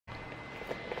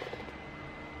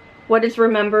What is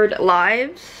Remembered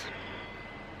Lives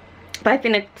by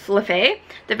Phoenix LeFae.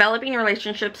 Developing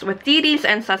relationships with deities,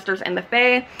 ancestors, and the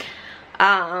Fae.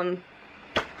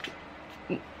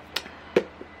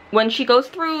 When she goes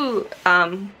through,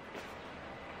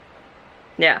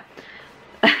 yeah.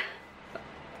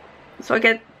 So I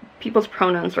get people's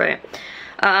pronouns right.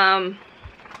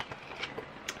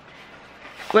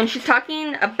 When she's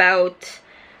talking about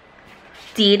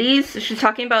deities, she's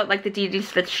talking about like the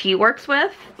deities that she works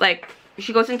with. Like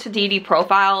she goes into deity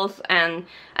profiles and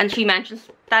she mentions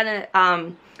that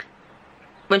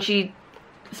when she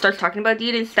starts talking about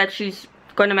deities that she's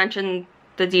going to mention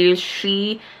the deities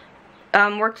she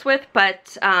works with,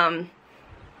 but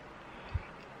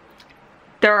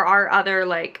there are other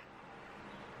like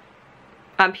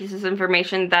pieces of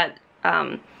information that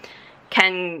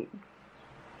can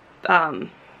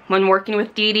when working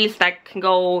with deities, that can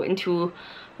go into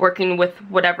working with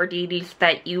whatever deities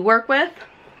that you work with.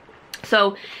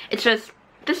 So it's just,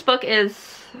 this book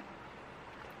is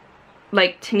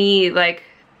like, to me, like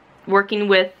working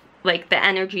with like the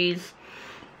energies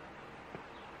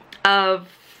of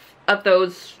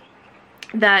those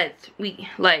that we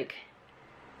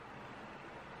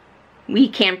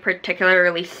can't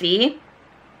particularly see,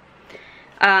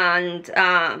 and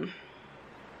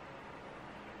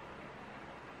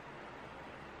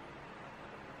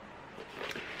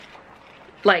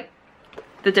like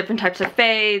the different types of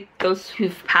Fae, those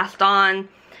who've passed on,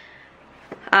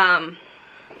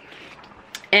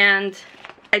 and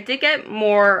I did get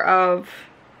more of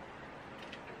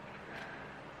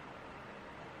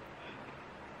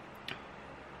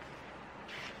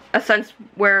a sense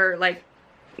where like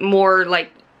more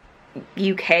like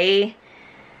UK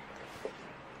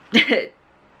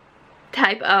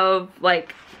type of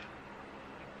like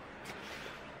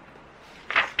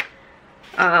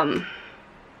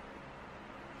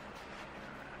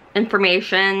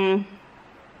information,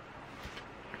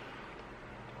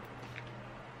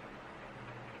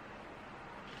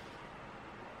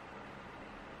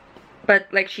 but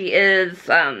like she is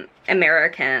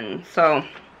American, so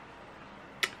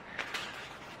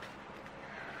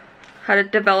how to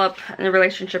develop a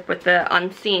relationship with the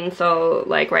unseen. So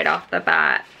like right off the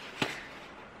bat,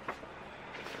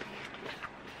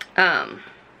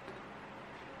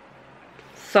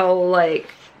 so like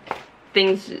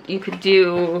things you could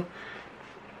do,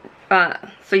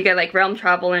 so you get like realm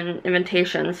travel and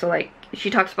invitation. So like she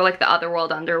talks about like the other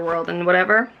world, underworld, and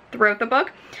whatever throughout the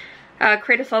book.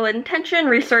 Create a solid intention,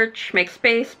 research, make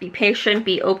space, be patient,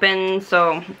 be open.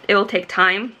 So it will take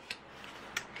time.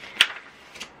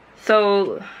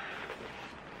 So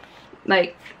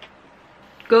like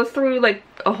goes through like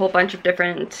a whole bunch of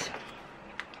different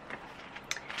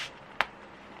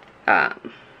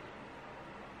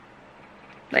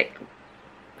like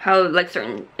how like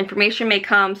certain information may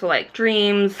come, so like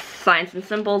dreams, signs and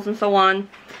symbols, and so on.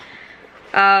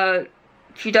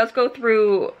 She does go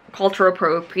through cultural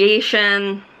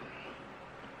appropriation,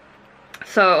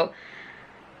 so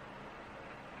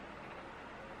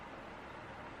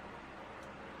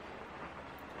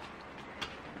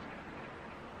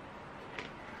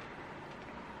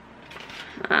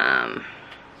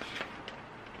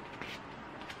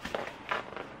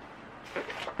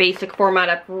basic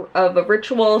format of a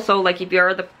ritual. So like if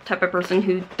you're the type of person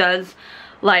who does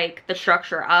like the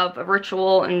structure of a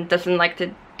ritual and doesn't like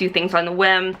to do things on the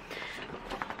whim,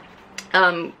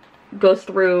 goes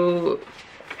through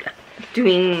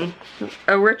doing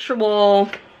a ritual,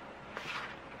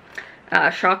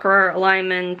 chakra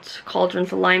alignment,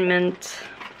 cauldrons alignment,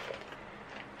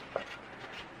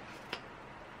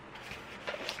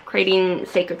 creating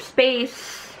sacred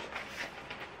space,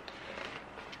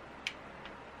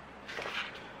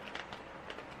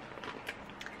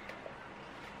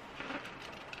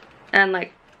 and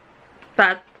like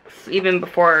that's even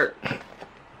before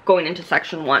going into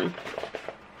section 1.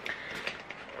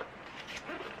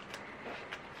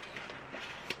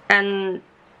 And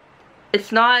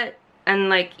it's not, and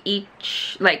like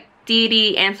each like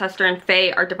deity, ancestor, and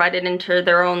Fae are divided into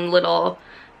their own little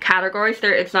categories.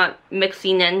 It's not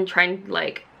mixing in, trying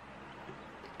like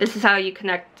this is how you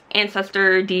connect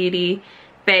ancestor, deity,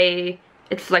 Fae.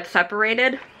 It's like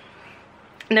separated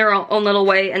in their own little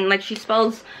way. And like she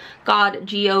spells God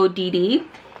G-O-D-D,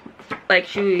 like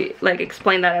she like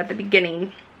explained that at the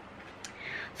beginning.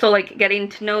 So like getting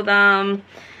to know them,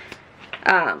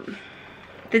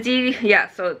 the deity, yeah,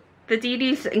 so the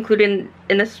deities included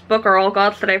in this book are all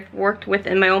gods that I've worked with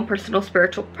in my own personal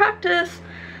spiritual practice.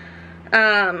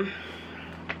 So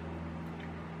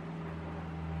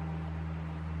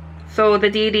the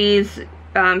deities,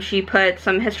 she put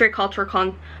some history, culture,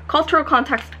 cultural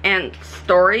context and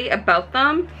story about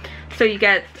them. So you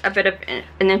get a bit of an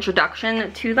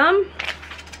introduction to them.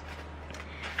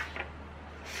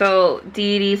 So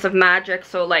deities of magic,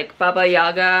 so like Baba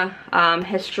Yaga,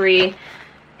 history,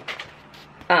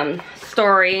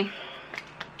 story.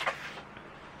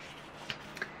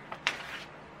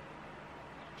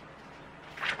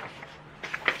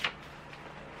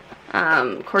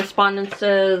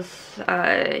 Correspondences,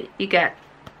 you get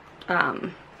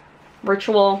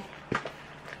ritual.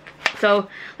 So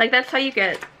like that's how you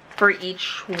get for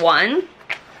each one.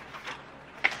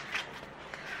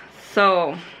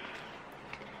 So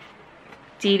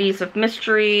deities of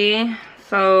mystery,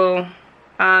 so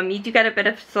you do get a bit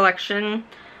of selection.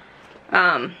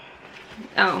 Oh,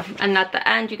 and at the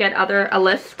end you get a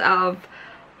list of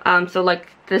so like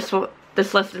this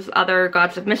list is other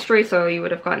gods of mystery, so you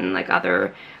would have gotten like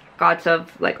other gods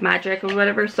of like magic or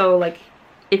whatever. So like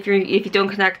if you don't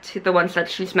connect to the ones that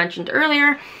she's mentioned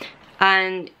earlier,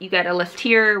 and you get a list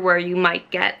here where you might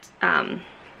get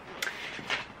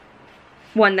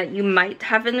one that you might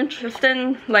have an interest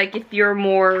in, like if you're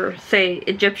more, say,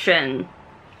 Egyptian,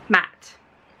 Mat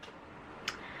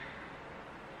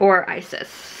or Isis.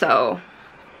 So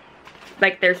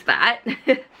like there's that.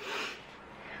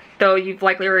 Though you've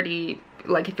likely already,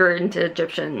 like if you're into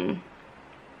Egyptian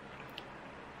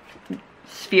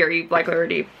sphere, you've likely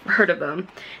already heard of them.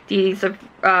 Deities of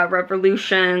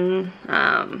revolution,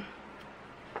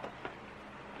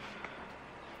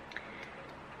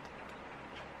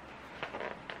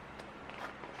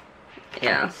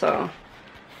 yeah, so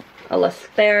a list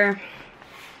there.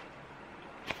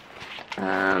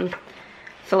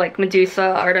 So like Medusa,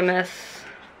 Artemis.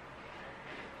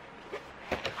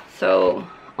 So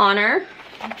honor,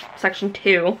 section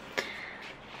 2.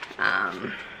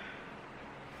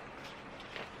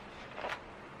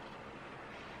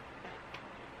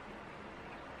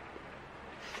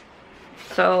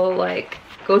 So like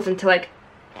goes into like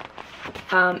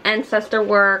ancestor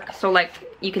work. So like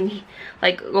you can,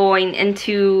 like going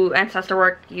into ancestor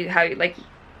work, you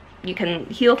can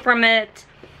heal from it.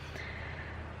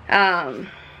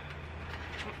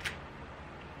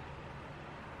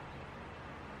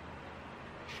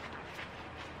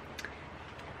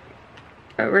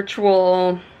 A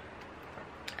ritual,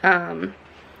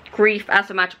 grief as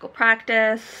a magical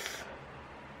practice.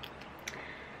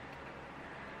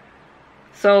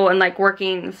 So, and like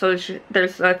working, so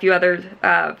there's a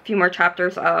few more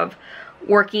chapters of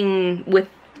working with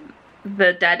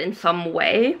the dead in some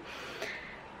way.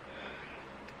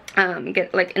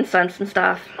 Get like incense and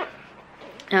stuff.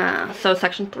 So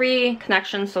section 3,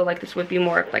 connection, so like this would be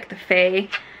more of like the Fae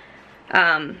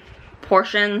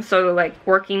portion. So like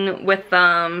working with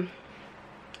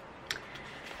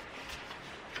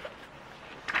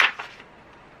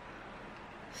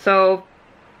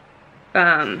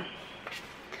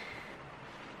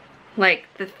like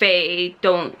the Fae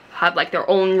don't have like their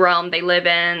own realm they live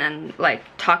in, and like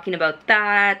talking about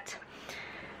that.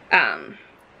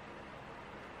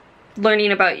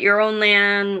 Learning about your own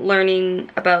land, learning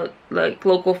about like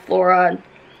local flora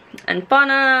and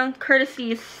fauna,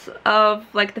 courtesies of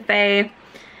like the Fae.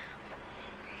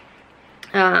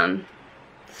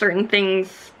 Certain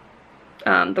things,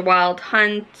 the wild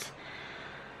hunt.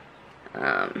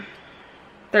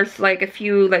 There's like a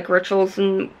few like rituals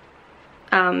and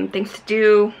things to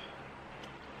do.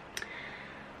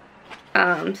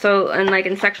 So, and like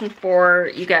in section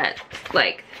 4 you get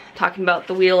like talking about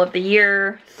the wheel of the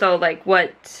year, so like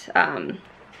what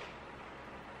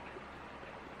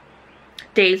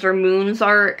days or moons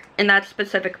are in that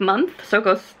specific month. So it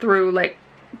goes through like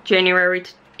January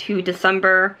to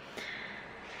December,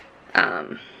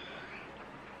 and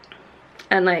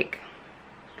like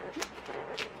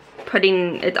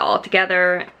putting it all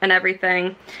together and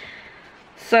everything.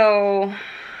 So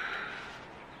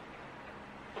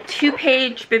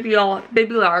 2-page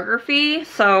bibliography.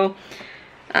 So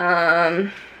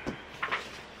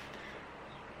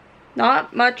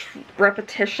not much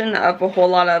repetition of a whole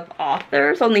lot of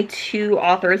authors. Only 2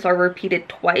 authors are repeated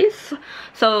twice.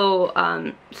 So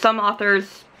some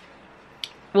authors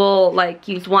will like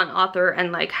use one author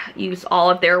and like use all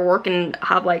of their work and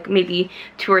have like maybe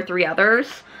 2 or 3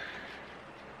 others.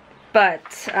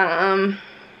 But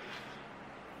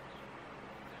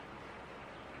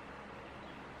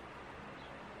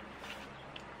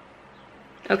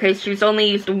okay, she's only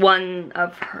used one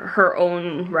of her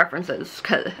own references,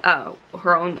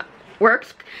 her own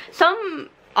works. Some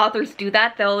authors do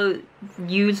that. They'll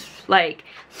use like,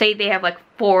 say they have like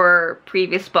 4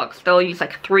 previous books, they'll use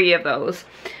like 3 of those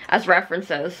as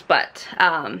references, but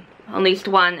at least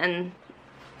one, and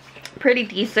pretty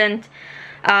decent.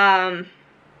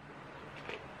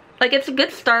 like, it's a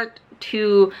good start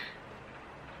to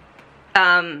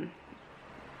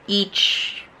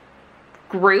each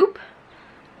group,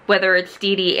 whether it's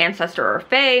deity, ancestor, or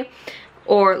fae,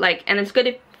 or like, and it's good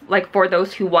if, like, for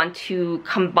those who want to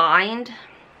combine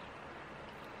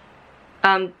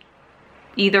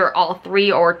either all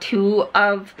 3 or 2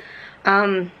 of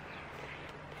the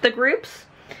groups.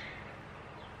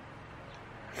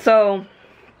 So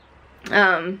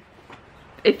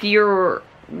if you're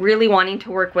really wanting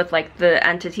to work with like the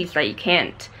entities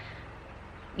that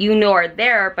you know are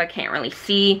there but can't really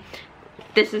see,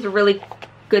 this is a really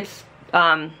good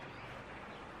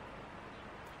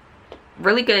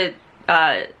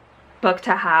book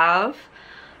to have.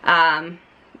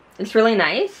 It's really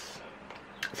nice.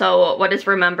 So what is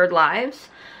Remembered Lives?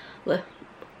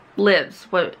 Lives.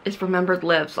 What is Remembered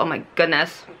Lives? Oh my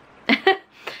goodness.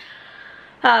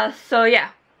 So yeah.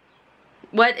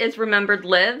 What is Remembered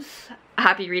Lives?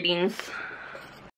 Happy readings.